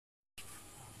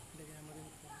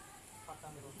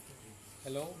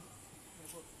Hello,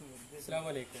 അസ്സലാമു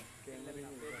അലൈക്കും.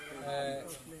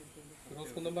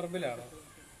 കുന്നമ്പറമ്പിലാണ്.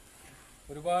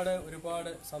 ഒരുപാട്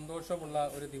സന്തോഷമുള്ള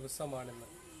ഒരു ദിവസമാണിന്ന്.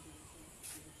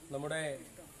 നമ്മുടെ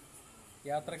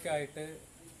യാത്രയ്ക്കായിട്ട്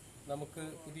നമുക്ക്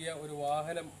പുതിയ ഒരു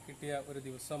വാഹനം കിട്ടിയ ഒരു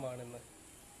ദിവസമാണിന്ന്.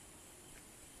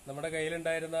 നമ്മുടെ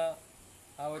കയ്യിലുണ്ടായിരുന്ന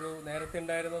ആ ഒരു നേരത്തെ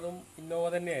ഉണ്ടായിരുന്നതും ഇന്നോവ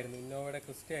തന്നെയായിരുന്നു, ഇന്നോവയുടെ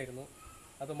ക്രിസ്റ്റ ആയിരുന്നു.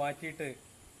 അത് മാറ്റിയിട്ട്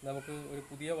നമുക്ക് ഒരു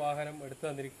പുതിയ വാഹനം എടുത്തു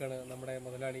തന്നിരിക്കുകയാണ് നമ്മുടെ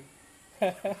മുതലാളി.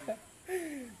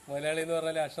 മുതലാളി എന്ന്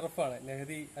പറഞ്ഞാൽ അഷ്റഫാണ്,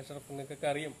 നെഹദി അഷ്റഫ്. നിങ്ങൾക്കൊക്കെ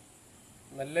അറിയും,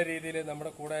 നല്ല രീതിയിൽ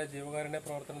നമ്മുടെ കൂടെ ജീവകാരുണ്യ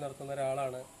പ്രവർത്തനം നടത്തുന്ന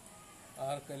ഒരാളാണ്.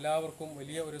 എല്ലാവർക്കും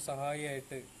വലിയ ഒരു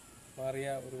സഹായിയായിട്ട് മാറിയ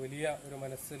ഒരു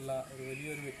മനസ്സുള്ള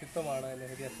വലിയൊരു വ്യക്തിത്വമാണ്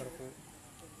നെഹദി അഷ്റഫ്.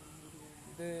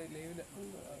 ഇത് ലൈവിൽ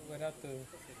വരാത്ത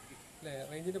അല്ലേ,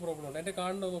 റേഞ്ചിന്റെ പ്രോബ്ലം ഉണ്ട്. എൻ്റെ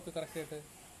കാണുന്നോ നോക്ക് കറക്റ്റായിട്ട്.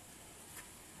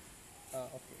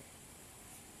 ഓക്കെ.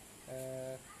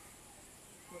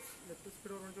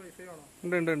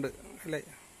 ഉണ്ട് അല്ലേ?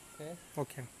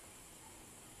 ഓക്കെ.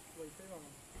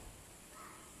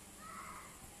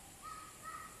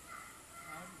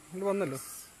 വന്നല്ലോ.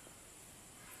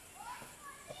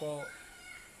 അപ്പോൾ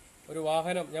ഒരു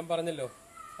വാഹനം ഞാൻ പറഞ്ഞല്ലോ,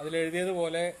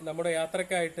 അതിലെഴുതിയതുപോലെ നമ്മുടെ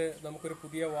യാത്രക്കായിട്ട് നമുക്കൊരു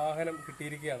പുതിയ വാഹനം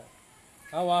കിട്ടിയിരിക്കുകയാണ്.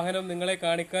 ആ വാഹനം നിങ്ങളെ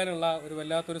കാണിക്കാനുള്ള ഒരു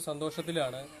വല്ലാത്തൊരു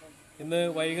സന്തോഷത്തിലാണ്. ഇന്ന്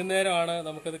വൈകുന്നേരമാണ്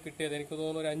നമുക്കത് കിട്ടിയത്. എനിക്ക്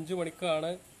തോന്നുന്നു ഒരു 5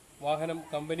 മണിക്കാണ് വാഹനം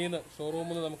കമ്പനിയിൽ നിന്ന്, ഷോറൂമിൽ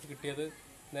നിന്ന് നമുക്ക് കിട്ടിയത്.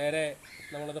 നേരെ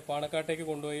നമ്മളത് പാണക്കാട്ടേക്ക്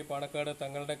കൊണ്ടുപോയി പാണക്കാട്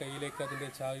തങ്ങളുടെ കയ്യിലേക്ക് അതിൻ്റെ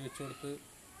ചാവി വെച്ചു കൊടുത്ത്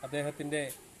അദ്ദേഹത്തിൻ്റെ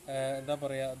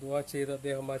ദുആ ചെയ്ത്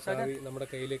അദ്ദേഹം ആ ചാവി നമ്മുടെ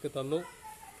കയ്യിലേക്ക് തന്നു.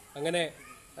 അങ്ങനെ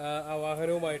ആ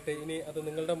വാഹനവുമായിട്ട് ഇനി അത്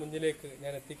നിങ്ങളുടെ മുന്നിലേക്ക്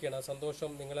ഞാൻ എത്തിക്കുകയാണ്. ആ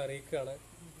സന്തോഷം നിങ്ങളെ അറിയിക്കുകയാണ്.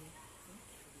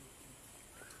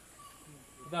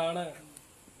 ഇതാണ്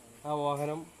ആ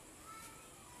വാഹനം,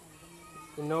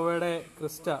 ഇന്നോവയുടെ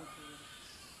ക്രിസ്റ്റ,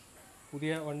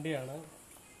 പുതിയ വണ്ടിയാണ്.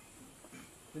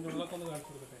 ഇതിൻ്റെ ഉള്ളൊക്കെ ഒന്ന്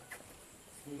കാണിച്ചു കൊടുക്കട്ടെ.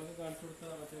 ഉള്ളൊക്കെ കാണിച്ചു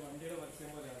കൊടുത്താൽ മറ്റേ വണ്ടിയുടെ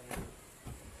പരസ്യം പോലെയാണ്.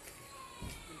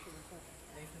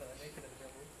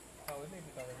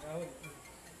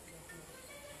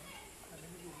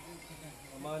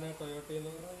 അമാന ടൊയോട്ടയിൽ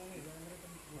നിന്ന്.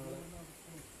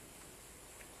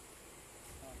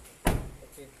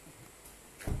 ഓക്കെ.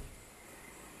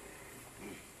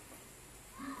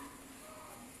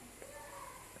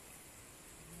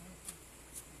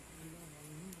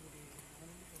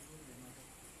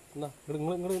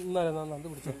 നിങ്ങൾ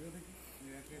പിടിച്ചോ.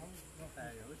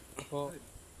 അപ്പോ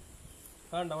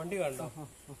കാണണ്ട, വണ്ടി കാണണ്ടോ?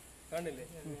 കാണില്ലേ?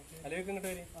 അലയൊക്കെ ഇങ്ങോട്ട്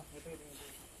വരി.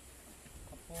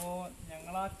 അപ്പോ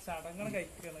ഞങ്ങളാ ചടങ്ങ്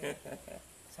കഴിക്കുകയാണ്.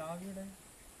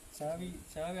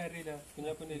 ചാവി അറിയില്ല,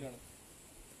 കുഞ്ഞാപ്പൻ്റെ കയ്യിലാണ്.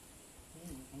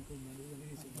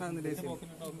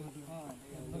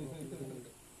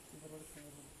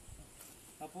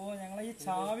 അപ്പോ ഞങ്ങൾ ഈ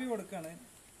ചാവി കൊടുക്കാണ്.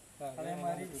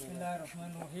 അതേമാതിരി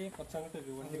കുറച്ചങ്ങോട്ട്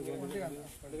വണ്ടി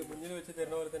മുന്നിൽ വെച്ച്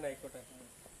തരുന്ന പോലെ തന്നെ ആയിക്കോട്ടെ.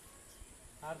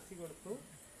 RC കൊടുത്തു,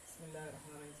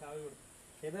 ചാവി കൊടുത്തു.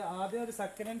 ഇത് ആദ്യം ഒരു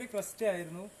സെക്കൻഡ് ഹാൻഡ് ക്വസ്റ്റ്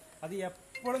ആയിരുന്നു. അത്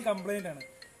എപ്പോഴും കംപ്ലൈന്റ് ആണ്.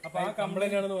 അപ്പൊ ആ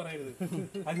കംപ്ലൈന്റ് ആണെന്ന് പറയരുത്,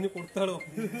 അതിന് കൊടുത്താലോ.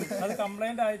 അത്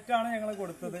കംപ്ലൈന്റ് ആയിട്ടാണ് ഞങ്ങൾ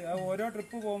കൊടുത്തത്. ഓരോ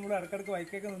ട്രിപ്പ് പോകുമ്പോഴും ഇടക്കിടക്ക്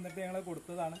വൈക്കൊക്കെ നിന്നിട്ട് ഞങ്ങൾ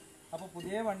കൊടുത്തതാണ്. അപ്പൊ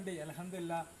പുതിയ വണ്ടി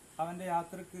അൽഹംദുലില്ലാ അവന്റെ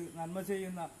യാത്രക്ക് നന്മ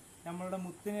ചെയ്യുന്ന നമ്മളുടെ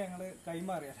മുത്തിനെ ഞങ്ങൾ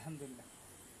കൈമാറി. അൽഹംദുലില്ലാ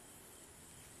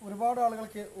ഒരുപാട്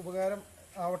ആളുകൾക്ക് ഉപകാരം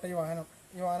ആവട്ടെ ഈ വാഹനം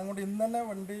കൊണ്ട്. ഇന്ന് തന്നെ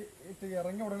വണ്ടി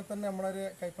ഇറങ്ങിയ ഉടനെ തന്നെ നമ്മളൊരു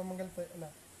കൈപ്പമംഗലത്തെ അല്ല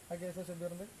ആ കേസ്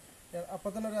ഷെബീറിന്റെ അപ്പൊ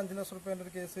തന്നെ ഒരു 5 ലക്ഷം റുപ്യേന്റെ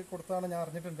ഒരു കേസ് കൊടുത്താണ് ഞാൻ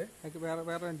അറിഞ്ഞിട്ടുണ്ട്. വേറെ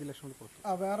 5 ലക്ഷം കൊടുത്തു.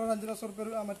 വേറെ ഒരു 5 ലക്ഷം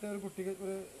റുപ്യ മറ്റേ ഒരു കുട്ടിക്ക്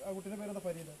ആ കുട്ടീന്റെ പേരെന്താ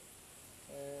ഫരീദ,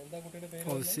 എന്താ കുട്ടിയുടെ പേര്?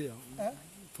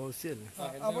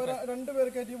 അപ്പൊ 2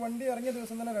 പേർക്കായിട്ട് ഈ വണ്ടി ഇറങ്ങിയ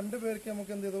ദിവസം തന്നെ 2 പേർക്ക്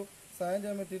നമുക്ക് എന്ത് ചെയ്തു സഹായം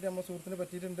ചെയ്യാൻ പറ്റിയിട്ട് നമ്മുടെ സുഹൃത്തിന്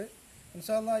പറ്റിയിട്ടുണ്ട്.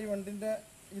 ഇൻഷാ അല്ലാഹ് ഈ വണ്ടിന്റെ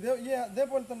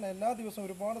ഇതേപോലെ തന്നെ എല്ലാ ദിവസവും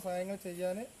ഒരുപാട് സഹായങ്ങൾ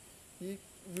ചെയ്യാൻ ഈ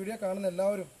വീഡിയോ കാണുന്ന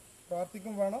എല്ലാവരും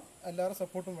പ്രാർത്ഥിക്കും വേണം, എല്ലാവരും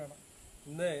സപ്പോർട്ടും വേണം.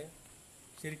 ഇന്ന്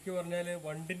ശരിക്കും പറഞ്ഞാൽ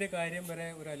വണ്ടിന്റെ കാര്യം വരെ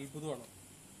ഒരു അത്ഭുതമാണ്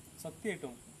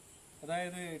സത്യമായിട്ടും.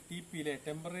 അതായത് TP-യിലെ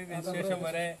ടെമ്പററി രജിസ്ട്രേഷൻ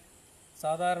വരെ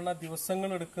സാധാരണ ദിവസങ്ങൾ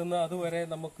എടുക്കുന്ന അതുവരെ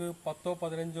നമുക്ക്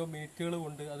 10-15 മിനിറ്റുകൾ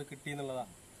കൊണ്ട് അത്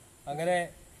കിട്ടിയെന്നുള്ളതാണ്. അങ്ങനെ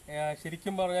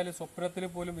ശരിക്കും പറഞ്ഞാൽ സ്വപ്നത്തിൽ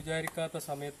പോലും വിചാരിക്കാത്ത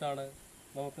സമയത്താണ്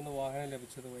നമുക്കിന്ന് വാഹനം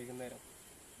ലഭിച്ചത് വൈകുന്നേരം.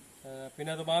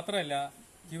 പിന്നെ അത് മാത്രമല്ല,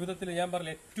 ജീവിതത്തിൽ ഞാൻ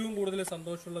പറഞ്ഞ ഏറ്റവും കൂടുതൽ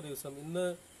സന്തോഷമുള്ള ദിവസം ഇന്ന്.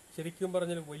 ശരിക്കും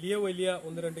പറഞ്ഞാൽ വലിയ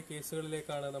 1-2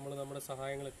 കേസുകളിലേക്കാണ് നമ്മൾ നമ്മുടെ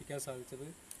സഹായങ്ങൾ എത്തിക്കാൻ സാധിച്ചത്.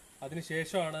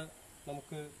 അതിനുശേഷമാണ്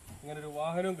നമുക്ക് ഇങ്ങനൊരു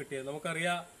വാഹനവും കിട്ടിയത്.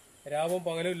 നമുക്കറിയാം, രാവും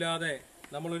പകലും ഇല്ലാതെ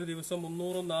നമ്മളൊരു ദിവസം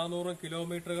 300-400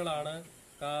 കിലോമീറ്ററുകളാണ്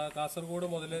കാസർഗോഡ്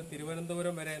മുതൽ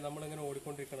തിരുവനന്തപുരം വരെ നമ്മളിങ്ങനെ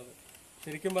ഓടിക്കൊണ്ടിരിക്കുന്നത്.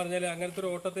 ശരിക്കും പറഞ്ഞാൽ അങ്ങനത്തെ ഒരു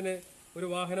ഓട്ടത്തിന് ഒരു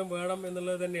വാഹനം വേണം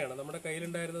എന്നുള്ളത് തന്നെയാണ്. നമ്മുടെ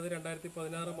കയ്യിലുണ്ടായിരുന്നത്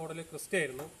 2016 മോഡൽ ക്രിസ്റ്റ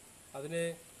ആയിരുന്നു. അതിന്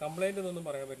കംപ്ലൈന്റ് ഒന്നും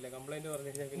പറയാൻ പറ്റില്ല. കംപ്ലൈന്റ് പറഞ്ഞു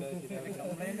കഴിഞ്ഞാൽ പിന്നെ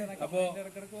അപ്പോൾ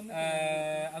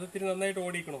അത് ഇത്തിരി നന്നായിട്ട്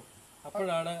ഓടിക്കണം.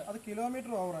 അപ്പോഴാണ് അത്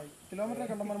കിലോമീറ്റർ ഓവറായി. കിലോമീറ്റർ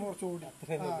കണ്ടപ്പോൾ കുറച്ച് ഓടി.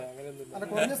 അങ്ങനെയൊന്നുമില്ല. അല്ല,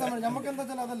 കുറഞ്ഞ സമയം നമുക്ക് എന്താ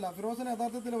വെച്ചാൽ അതല്ല. ഫിറോസിന്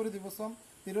യഥാർത്ഥത്തിൽ ഒരു ദിവസം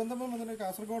തിരുവനന്തപുരം മുതൽ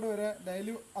കാസർഗോഡ് വരെ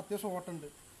ഡെയിലി അത്യാവശ്യം ഓട്ടമുണ്ട്.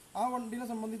 ആ വണ്ടീനെ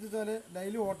സംബന്ധിച്ച് വെച്ചാൽ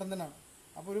ഡെയിലി ഓട്ടം തന്നെയാണ്.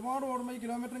 അപ്പോൾ ഒരുപാട് ഓടുമ്പോൾ ഈ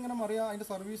കിലോമീറ്റർ ഇങ്ങനെ മറിയാം, അതിന്റെ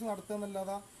സർവീസ് നടത്തുക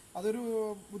എന്നല്ലാതെ അതൊരു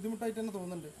ബുദ്ധിമുട്ടായിട്ട് തന്നെ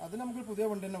തോന്നുന്നുണ്ട്. അതിന് നമുക്ക് പുതിയ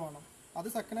വണ്ടി തന്നെ വേണം. അത്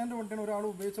സെക്കൻഡ് ഹാൻഡ് വണ്ടിയാണ്, ഒരാൾ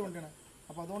ഉപയോഗിച്ച വണ്ടിയാണ്.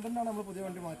 അപ്പോൾ അതുകൊണ്ട് തന്നെയാണ് നമ്മൾ പുതിയ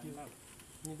വണ്ടി മാറ്റിയത്.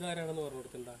 ഇതാരാണെന്ന് പറഞ്ഞു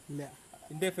കൊടുത്തിട്ടുണ്ടോ? ഇല്ല.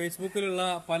 എന്റെ ഫേസ്ബുക്കിലുള്ള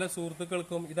പല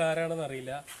സുഹൃത്തുക്കൾക്കും ഇതാരാണെന്ന്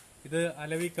അറിയില്ല. ഇത്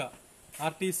അലവിക്ക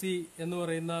RTC എന്ന്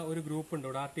പറയുന്ന ഒരു ഗ്രൂപ്പ് ഉണ്ട്.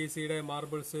 RTCയുടെ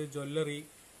മാർബിൾസ്, ജ്വല്ലറി,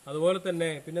 അതുപോലെ തന്നെ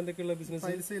പിന്നെ എന്തൊക്കെയുള്ള ബിസിനസ്,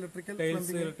 ടൈൽസ്,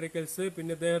 ഇലക്ട്രിക്കൽസ്,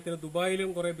 പിന്നെ ഇദ്ദേഹത്തിന് ദുബായിലും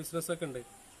കുറെ ബിസിനസ് ഒക്കെ ഉണ്ട്.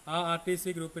 ആ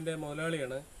RTC ഗ്രൂപ്പിന്റെ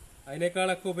മുതലാളിയാണ്.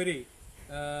 അതിനേക്കാളൊക്കെ ഉപരി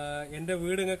എന്റെ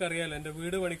വീട് നിങ്ങൾക്ക് അറിയാലോ, എന്റെ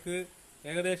വീട് പണിക്ക്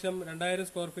ഏകദേശം 2000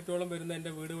 സ്ക്വയർ ഫീറ്റോളം വരുന്ന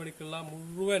എന്റെ വീട് പണിക്കുള്ള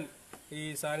മുഴുവൻ ഈ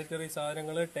സാനിറ്ററി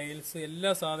സാധനങ്ങൾ, ടൈൽസ്,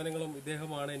 എല്ലാ സാധനങ്ങളും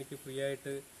ഇദ്ദേഹമാണ് എനിക്ക് ഫ്രീ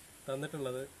ആയിട്ട്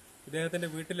തന്നിട്ടുള്ളത്. ഇദ്ദേഹത്തിന്റെ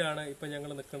വീട്ടിലാണ് ഇപ്പൊ ഞങ്ങൾ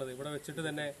നിൽക്കുന്നത്. ഇവിടെ വെച്ചിട്ട്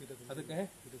തന്നെ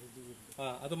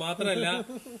അത് മാത്രമല്ല,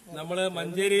 നമ്മള്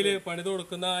മഞ്ചേരിയിൽ പണിത്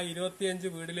കൊടുക്കുന്ന 25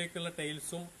 വീടിലേക്കുള്ള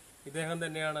ടൈൽസും ഇദ്ദേഹം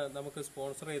തന്നെയാണ് നമുക്ക്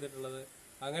സ്പോൺസർ ചെയ്തിട്ടുള്ളത്.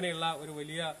 അങ്ങനെയുള്ള ഒരു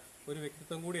വലിയ ഒരു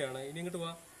വ്യക്തിത്വം കൂടിയാണ്. ഇനി ഇങ്ങോട്ട്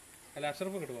പോവാ, അല്ല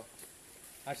അഷ്റഫ് ഇങ്ങോട്ട് പോവാ.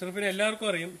 അഷ്റഫിനെ എല്ലാവർക്കും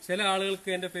അറിയും, ചില ആളുകൾക്ക്,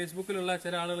 എന്റെ ഫേസ്ബുക്കിലുള്ള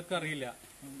ചില ആളുകൾക്ക് അറിയില്ല.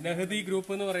 നെഹദി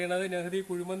ഗ്രൂപ്പ് എന്ന് പറയുന്നത് നെഹദി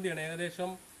കുഴിമന്തിയാണ്. ഏകദേശം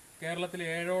കേരളത്തിൽ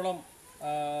 7ഓളം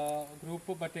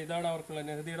ഗ്രൂപ്പ് ഇതാണ് അവർക്കുള്ള.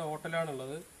 നെഹദിയുടെ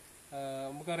ഹോട്ടലാണുള്ളത്.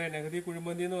 നമുക്കറിയാം, നെഹദി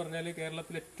കുഴിമന്തി എന്ന് പറഞ്ഞാൽ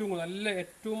കേരളത്തിൽ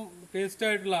ഏറ്റവും ടേസ്റ്റ്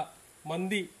ആയിട്ടുള്ള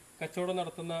മന്തി കച്ചവടം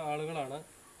നടത്തുന്ന ആളുകളാണ്.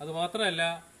 അത് മാത്രമല്ല,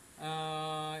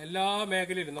 എല്ലാ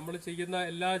മേഖലയിലും നമ്മൾ ചെയ്യുന്ന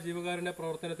എല്ലാ ജീവകാരുണ്യ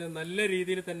പ്രവർത്തനത്തിനും നല്ല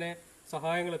രീതിയിൽ തന്നെ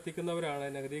സഹായങ്ങൾ എത്തിക്കുന്നവരാണ്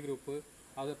നെഹദി ഗ്രൂപ്പ്.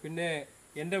 അത് പിന്നെ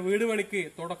എന്റെ വീട് പണിക്ക്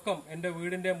തുടക്കം എന്റെ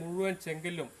വീടിന്റെ മുഴുവൻ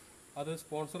ചെങ്കല്ലും അത്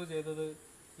സ്പോൺസർ ചെയ്തത്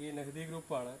ഈ നെഹദി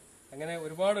ഗ്രൂപ്പാണ്. അങ്ങനെ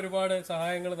ഒരുപാട്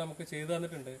സഹായങ്ങൾ നമുക്ക് ചെയ്തു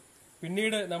തന്നിട്ടുണ്ട്.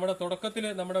 പിന്നീട് നമ്മുടെ തുടക്കത്തിൽ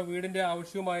നമ്മുടെ വീടിന്റെ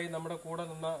ആവശ്യവുമായി നമ്മുടെ കൂടെ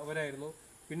നിന്നവരായിരുന്നു.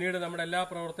 പിന്നീട് നമ്മുടെ എല്ലാ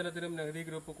പ്രവർത്തനത്തിനും നെഹദി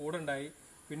ഗ്രൂപ്പ് കൂടെ ഉണ്ടായി.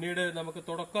 പിന്നീട് നമുക്ക്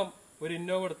തുടക്കം ഒരു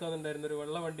ഇന്നോവ എടുത്തു തന്നിട്ടുണ്ടായിരുന്നു, ഒരു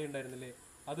വെള്ള വണ്ടി ഉണ്ടായിരുന്നില്ലേ,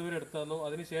 അതുവരെ എടുത്തു തന്നു.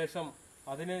 അതിനുശേഷം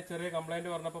അതിന് ചെറിയ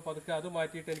കംപ്ലൈന്റ് പറഞ്ഞപ്പോൾ പതുക്കെ അത്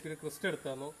മാറ്റിയിട്ട് എനിക്കൊരു ക്രിസ്റ്റ എടുത്തു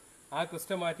തന്നു. ആ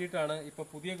ക്രിസ്റ്റ മാറ്റിയിട്ടാണ് ഇപ്പൊ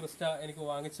പുതിയ ക്രിസ്റ്റ എനിക്ക്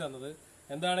വാങ്ങിച്ചു തന്നത്.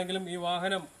 എന്താണെങ്കിലും ഈ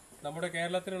വാഹനം നമ്മുടെ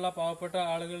കേരളത്തിലുള്ള പാവപ്പെട്ട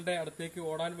ആളുകളുടെ അടുത്തേക്ക്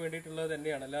ഓടാൻ വേണ്ടിയിട്ടുള്ളത്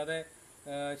തന്നെയാണ്. അല്ലാതെ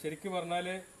ശരിക്കും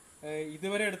പറഞ്ഞാല്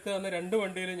ഇതുവരെ എടുത്ത് തന്ന 2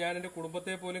 വണ്ടിയിൽ ഞാൻ എന്റെ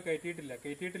കുടുംബത്തെ പോലും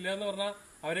കയറ്റിയിട്ടില്ല എന്ന് പറഞ്ഞാൽ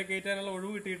അവരെ കയറ്റാനുള്ള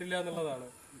ഒഴിവ് കിട്ടിയിട്ടില്ല എന്നുള്ളതാണ്.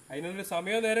 അതിനൊരു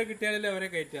സമയം നേരെ കിട്ടിയാലല്ലേ അവരെ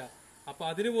കയറ്റുക. അപ്പൊ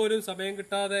അതിന് പോലും സമയം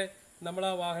കിട്ടാതെ നമ്മൾ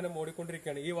ആ വാഹനം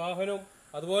ഓടിക്കൊണ്ടിരിക്കുകയാണ്. ഈ വാഹനം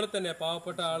അതുപോലെ തന്നെ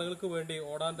പാവപ്പെട്ട ആളുകൾക്ക് വേണ്ടി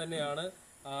ഓടാൻ തന്നെയാണ്.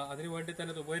 അതിനു വേണ്ടി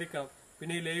തന്നെ ഇത് ഉപകരിക്കണം.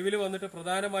 പിന്നെ ഈ ലൈവിൽ വന്നിട്ട്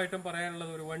പ്രധാനമായിട്ടും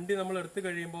പറയാനുള്ളത്, ഒരു വണ്ടി നമ്മൾ എടുത്തു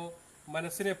കഴിയുമ്പോൾ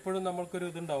മനസ്സിന് എപ്പോഴും നമ്മൾക്കൊരു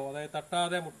ഇതുണ്ടാവും. അതായത്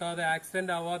തട്ടാതെ മുട്ടാതെ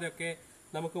ആക്സിഡന്റ് ആവാതെയൊക്കെ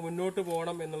നമുക്ക് മുന്നോട്ട്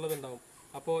പോകണം എന്നുള്ളതുണ്ടാവും.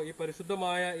 അപ്പോൾ ഈ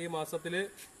പരിശുദ്ധമായ ഈ മാസത്തിൽ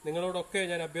നിങ്ങളോടൊക്കെ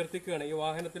ഞാൻ അഭ്യർത്ഥിക്കുകയാണ്, ഈ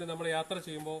വാഹനത്തിൽ നമ്മൾ യാത്ര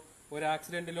ചെയ്യുമ്പോൾ ഒരു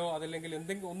ആക്സിഡന്റിലോ അതല്ലെങ്കിൽ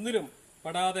ഒന്നിലും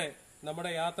പെടാതെ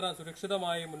നമ്മുടെ യാത്ര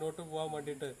സുരക്ഷിതമായി മുന്നോട്ട് പോകാൻ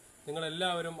വേണ്ടിയിട്ട്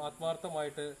നിങ്ങളെല്ലാവരും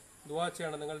ആത്മാർത്ഥമായിട്ട് ദുആ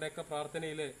ചെയ്യണം. നിങ്ങളുടെയൊക്കെ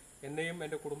പ്രാർത്ഥനയിൽ എന്നെയും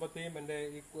എൻ്റെ കുടുംബത്തെയും എൻ്റെ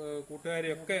ഈ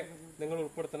കൂട്ടുകാരെയും ഒക്കെ നിങ്ങൾ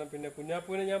ഉൾപ്പെടുത്തണം. പിന്നെ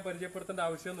കുഞ്ഞാപ്പൂവിനെ ഞാൻ പരിചയപ്പെടുത്തേണ്ട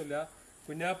ആവശ്യമൊന്നുമില്ല.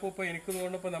 കുഞ്ഞാപ്പൂ ഇപ്പൊ എനിക്ക്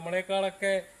തോന്നുന്നപ്പോ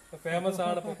നമ്മളെക്കാളൊക്കെ ഫേമസ്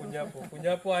ആണ് ഇപ്പൊ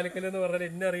കുഞ്ഞാപ്പൂ ആലിക്കൽ എന്ന് പറഞ്ഞാൽ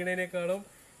എന്നെ അറിയണേനേക്കാളും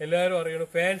എല്ലാവരും അറിയണം.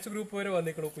 ഫാൻസ് ഗ്രൂപ്പ് വരെ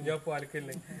വന്നിക്കണു കുഞ്ഞാപ്പൂ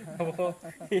ആലിക്കലിന്. അപ്പോ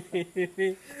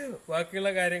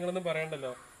ബാക്കിയുള്ള കാര്യങ്ങളൊന്നും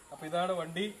പറയണ്ടല്ലോ. അപ്പൊ ഇതാണ്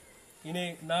വണ്ടി. ഇനി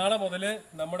നാളെ മുതൽ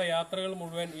നമ്മുടെ യാത്രകൾ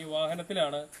മുഴുവൻ ഈ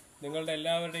വാഹനത്തിലാണ്. നിങ്ങളുടെ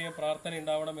എല്ലാവരുടെയും പ്രാർത്ഥന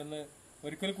ഉണ്ടാവണമെന്ന്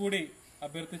ഒരിക്കൽ കൂടി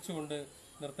അഭ്യർത്ഥിച്ചുകൊണ്ട്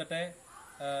നിർത്തട്ടെ.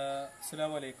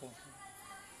 അസ്സലാമു അലൈക്കും.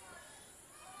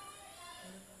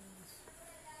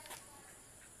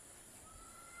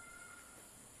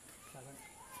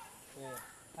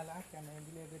 അല്ല, ആ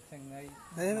കനവിലെ ചങ്ങായി